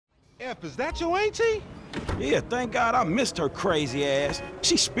F, is that your auntie? Yeah, thank God I missed her crazy ass.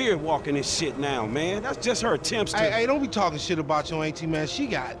 She's spirit walking this shit now, man. That's just her attempts to... Hey, don't be talking shit about your auntie, man. She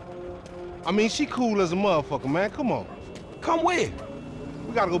cool as a motherfucker, man. Come on. Come where?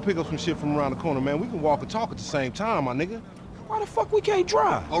 We gotta go pick up some shit from around the corner, man. We can walk and talk at the same time, my nigga. Why the fuck we can't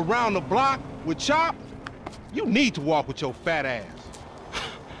drive? Around the block with Chop? You need to walk with your fat ass.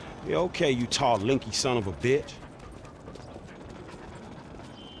 Yeah, okay, you tall, linky son of a bitch.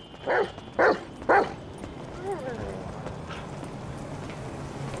 Come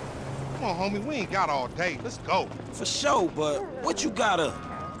on, homie, we ain't got all day. Let's go. For sure, but what you got up?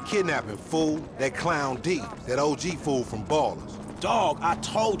 Kidnapping, fool. That clown D. That OG fool from Ballers. Dog, I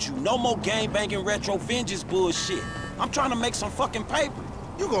told you, no more gang-banging retro vengeance bullshit. I'm trying to make some fucking paper.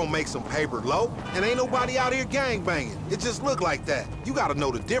 You gonna make some paper, Lo, and ain't nobody out here gang-banging. It just look like that. You gotta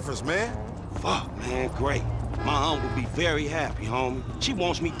know the difference, man. Fuck, man, great. My aunt will be very happy, homie. She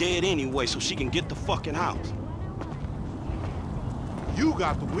wants me dead anyway so she can get the fucking house. You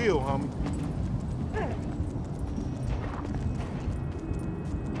got the wheel, homie.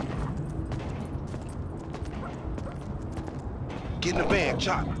 Get in the van,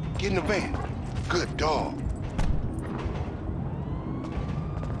 Chop. Get in the van. Good dog.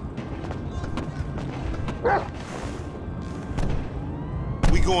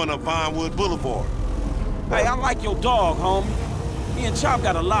 We going up Vinewood Boulevard. Hey, I like your dog, homie. Me and Chop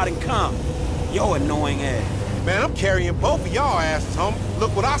got a lot in common. Yo annoying ass. Man, I'm carrying both of y'all asses, homie.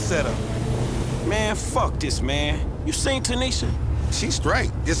 Look what I set up. Man, fuck this, man. You seen Tanisha? She's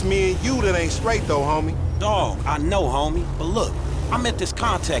straight. It's me and you that ain't straight, though, homie. Dog, I know, homie. But look, I met this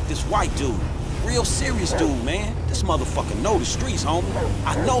contact, this white dude. Real serious dude, man. This motherfucker know the streets, homie.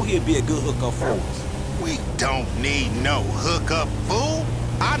 I know he'll be a good hookup for us. We don't need no hookup, fool.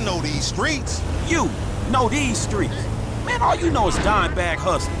 I know these streets. You know these streets. Man, all you know is dime bag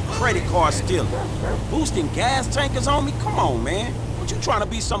hustling, credit card stealing, boosting gas tankers on me. Come on, man. What, you trying to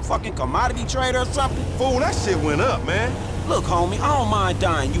be some fucking commodity trader or something? Fool, that shit went up, man. Look, homie, I don't mind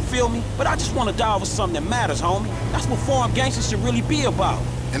dying, you feel me? But I just want to die over something that matters, homie. That's what foreign gangsters should really be about.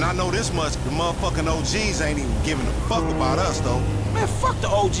 And I know this much, the motherfucking OGs ain't even giving a fuck about us, though. Man, fuck the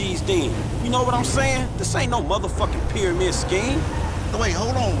OGs then. You know what I'm saying? This ain't no motherfucking pyramid scheme. Wait,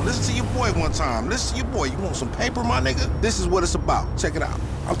 hold on. Listen to your boy one time. Listen to your boy. You want some paper, my nigga? This is what it's about. Check it out.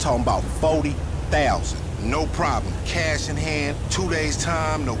 I'm talking about 40,000. No problem. Cash in hand, 2 days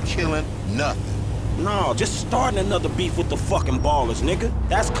time, no killing, nothing. No, just starting another beef with the fucking ballers, nigga.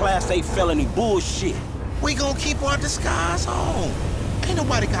 That's Class A felony bullshit. We gonna keep our disguise on. Ain't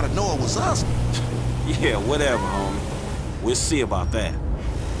nobody gotta know it was us. Yeah, whatever, homie. We'll see about that.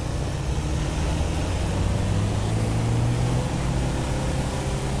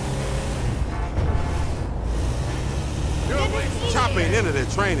 Chop ain't into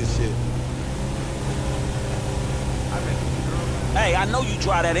that training shit. Hey, I know you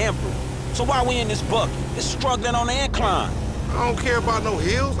drive that Emperor. So why we in this bucket? It's struggling on the incline. I don't care about no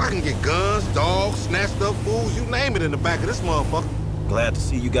hills. I can get guns, dogs, snatched up fools, you name it in the back of this motherfucker. Glad to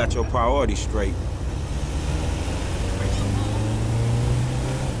see you got your priorities straight.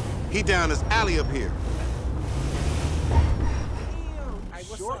 He down this alley up here. Hey,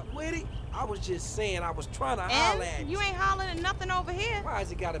 what's up with it? I was just saying, I was trying to holler at you. You ain't hollering at nothing over here. Why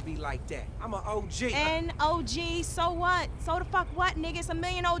has it gotta be like that? I'm an OG. And OG, so what? So the fuck what, nigga? It's a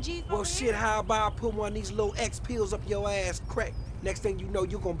million OGs Well, over shit, here. how about I put one of these little X pills up your ass crack? Next thing you know,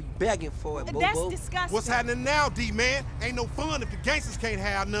 you're gonna be begging for it, boo-boo. That's disgusting. What's happening now, D-man? Ain't no fun if the gangsters can't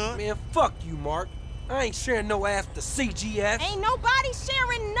have none. Man, fuck you, Mark. I ain't sharing no ass with the CGS. Ain't nobody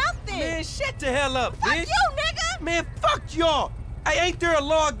sharing nothing. Man, shut the hell up, fuck bitch. you, nigga. Man, fuck y'all. Hey, ain't there a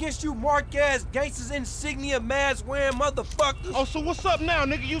law against you mark-ass gangsters, insignia, mask-wearing motherfuckers? Oh, so what's up now,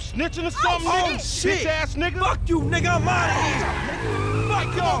 nigga? You snitching or something, Oh, nigga? shit. Bitch-ass nigga. Fuck you, nigga. I'm out of here.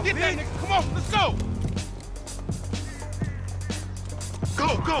 Fuck y'all, Get that bitch. nigga. Come on, let's go.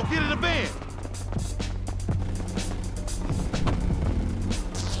 Go, get in the van.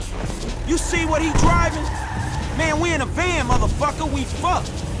 You see what he driving? Man, we in a van, motherfucker. We fucked.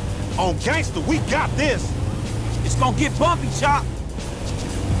 On gangster, we got this. It's gonna get bumpy, Chop.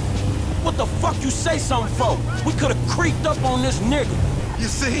 What the fuck you say something for? We could've creeped up on this nigga. You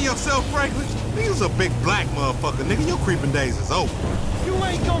see yourself, Franklin? You's a big black motherfucker, nigga. Your creeping days is over. You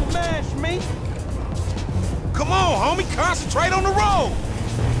ain't gonna mash me. Come on, homie. Concentrate on the road.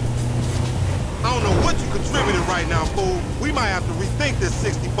 I don't know what you contributed right now, fool. We might have to rethink this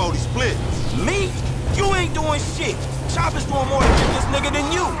 60-40 split. Me? You ain't doing shit. Chop is doing more to get this nigga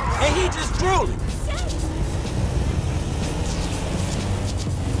than you. And he just drooling.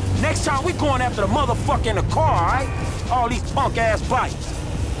 Next time we going after the motherfucker in the car, all right? All these punk-ass bikes.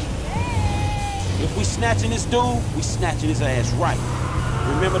 If we snatching this dude, we snatching his ass right.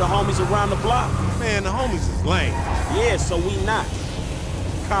 Remember the homies around the block? Man, the homies is lame. Yeah, so we not.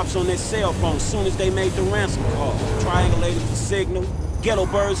 Cops on their cell phone soon as they made the ransom call. Triangulated the signal. Ghetto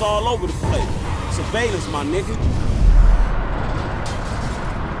birds all over the place. Surveillance, my nigga.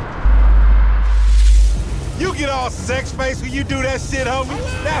 You get all sex-faced when you do that shit, homie?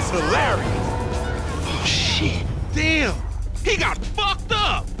 That's hilarious. Oh, shit. Damn. He got fucked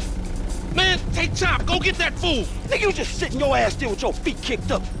up. Man, take Chop. Go get that fool. Nigga, you just sitting your ass there with your feet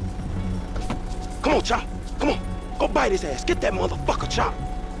kicked up. Come on, Chop. Come on. Go bite his ass. Get that motherfucker, Chop.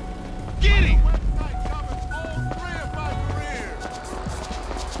 Get him.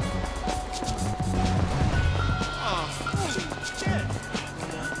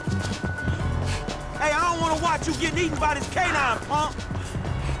 Hey, I don't want to watch you getting eaten by this canine, punk.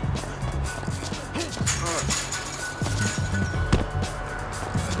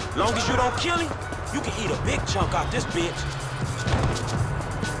 Long as you don't kill him, you can eat a big chunk out this bitch.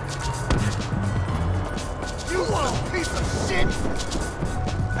 You little piece of shit!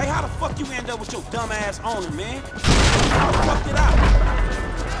 Hey, how the fuck you end up with your dumb ass owner, man? How fucked it out?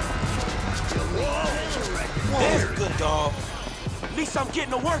 There's a good dog. At least I'm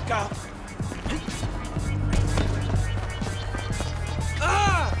getting a workout.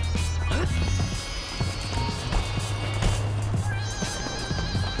 Ah!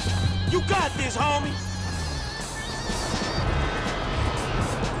 You got this, homie.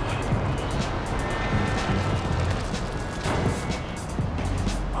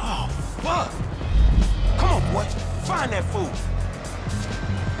 Oh, fuck. Come on, boy. Find that fool.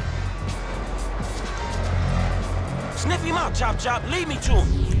 Sniff him out, Chop Chop. Lead me to him.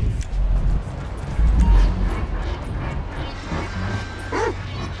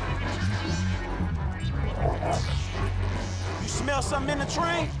 You smell something in the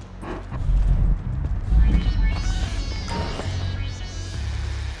train?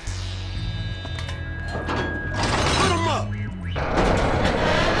 Put him up.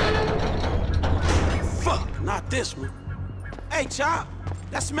 Fuck, not this one. Hey, Chop,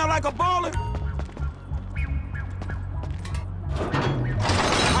 that smell like a baller?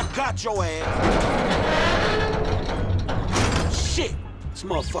 I got your ass. Shit, this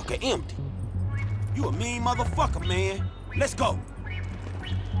motherfucker empty. You a mean motherfucker, man. Let's go.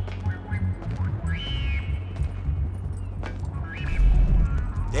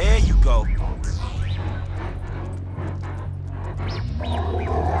 There you go.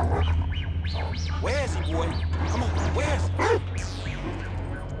 Where is he, boy? Come on, where is he?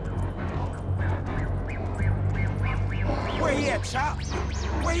 Where he at, Chop?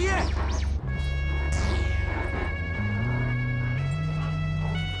 Where he at?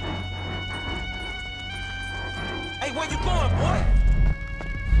 Hey, where you going, boy?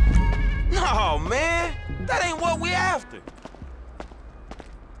 No, man. That ain't what we after.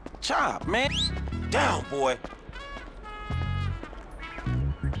 Chop, man. Down, boy.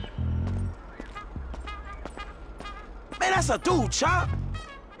 Man, that's a dude, Chop.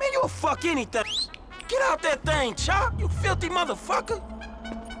 Man, you'll fuck anything. Get out that thing, Chop, you filthy motherfucker.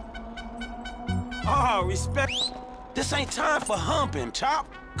 Oh, respect. This ain't time for humping, Chop.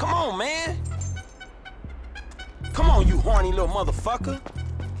 Come on, man. Come on, you horny little motherfucker.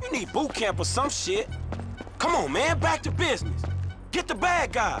 You need boot camp or some shit. Come on, man, back to business. Get the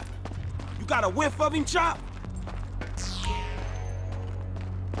bad guy. You got a whiff of him, Chop?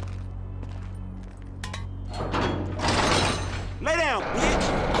 Lay down, bitch.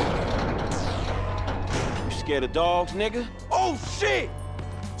 You scared of dogs, nigga? Oh, shit!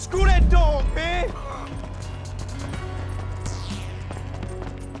 Screw that dog, man!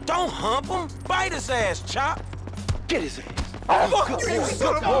 Don't hump him. Bite his ass, Chop. Get his ass. Fuck you,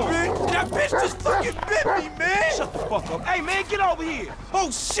 son of a bitch! That bitch just fucking bit me, man! Shut the fuck up. Hey, man, get over here! Oh,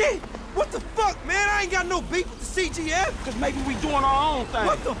 shit! What the fuck, man? I ain't got no beef with the CGF! Cause maybe we doing our own thing.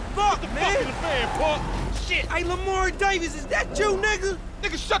 What the fuck, man? Fuck the fan, punk. Shit. Hey, Lamar Davis, is that you, nigga?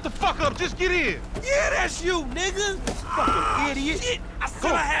 Nigga, shut the fuck up. Just get in. Yeah, that's you, nigga! Fucking idiot! Shit, I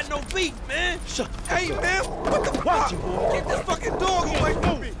said I had no beef, man! Shut the fuck Hey, up. man, what the fuck? Get this fucking dog away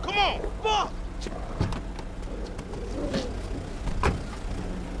from me! Come on. Fuck!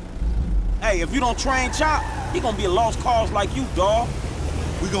 Hey, if you don't train Chop, he gonna be a lost cause like you, dawg.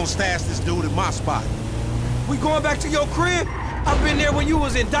 We gonna stash this dude in my spot. We going back to your crib? I've been there when you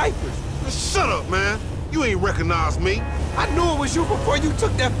was in diapers. Shut up, man. You ain't recognize me. I knew it was you before you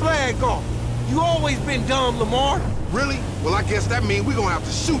took that flag off. You always been dumb, Lamar. Really? Well, I guess that means we gonna have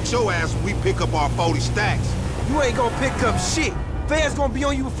to shoot your ass when we pick up our 40 stacks. You ain't gonna pick up shit. Feds gonna be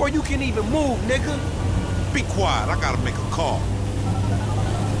on you before you can even move, nigga. Be quiet, I gotta make a call.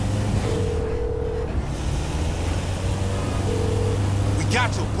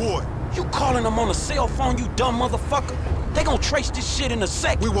 got your boy. You calling them on a cell phone, you dumb motherfucker? They gon' trace this shit in a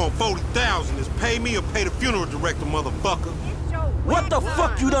second. We want 40,000. Is pay me or pay the funeral director, motherfucker. What the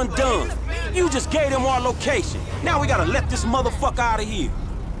fuck you done? You just gave them our location. Now we gotta let this motherfucker out of here.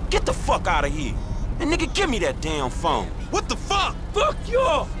 Get the fuck out of here. And nigga, give me that damn phone. What the fuck? Fuck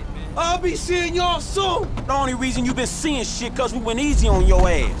y'all! I'll be seeing y'all soon! The only reason you been seeing shit cause we went easy on your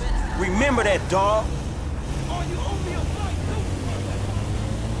ass. Remember that, dawg.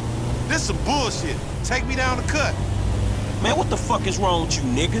 This some bullshit. Take me down the cut. Man, what the fuck is wrong with you,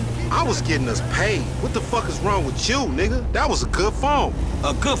 nigga? I was getting us paid. What the fuck is wrong with you, nigga? That was a good phone.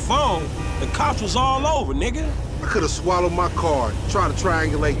 A good phone? The cops was all over, nigga. I could have swallowed my card. Try to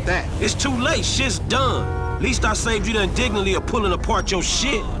triangulate that. It's too late, shit's done. At least I saved you the indignity of pulling apart your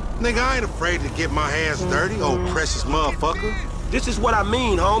shit. Nigga, I ain't afraid to get my hands dirty, old precious motherfucker. This is what I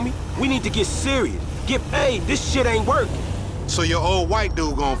mean, homie. We need to get serious. Get paid. This shit ain't working. So your old white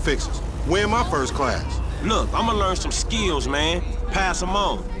dude gonna fix us. Win my first class. Look, I'ma learn some skills, man. Pass them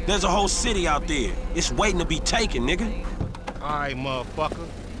on. There's a whole city out there. It's waiting to be taken, nigga. All right, motherfucker.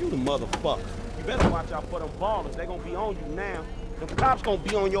 You the motherfucker. You better watch out for them ballers. They gonna be on you now. Them cops gonna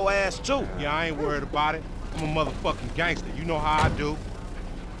be on your ass, too. Yeah, I ain't worried about it. I'm a motherfucking gangster. You know how I do.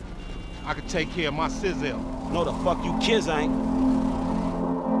 I can take care of my sizzle. No, the fuck you kids ain't.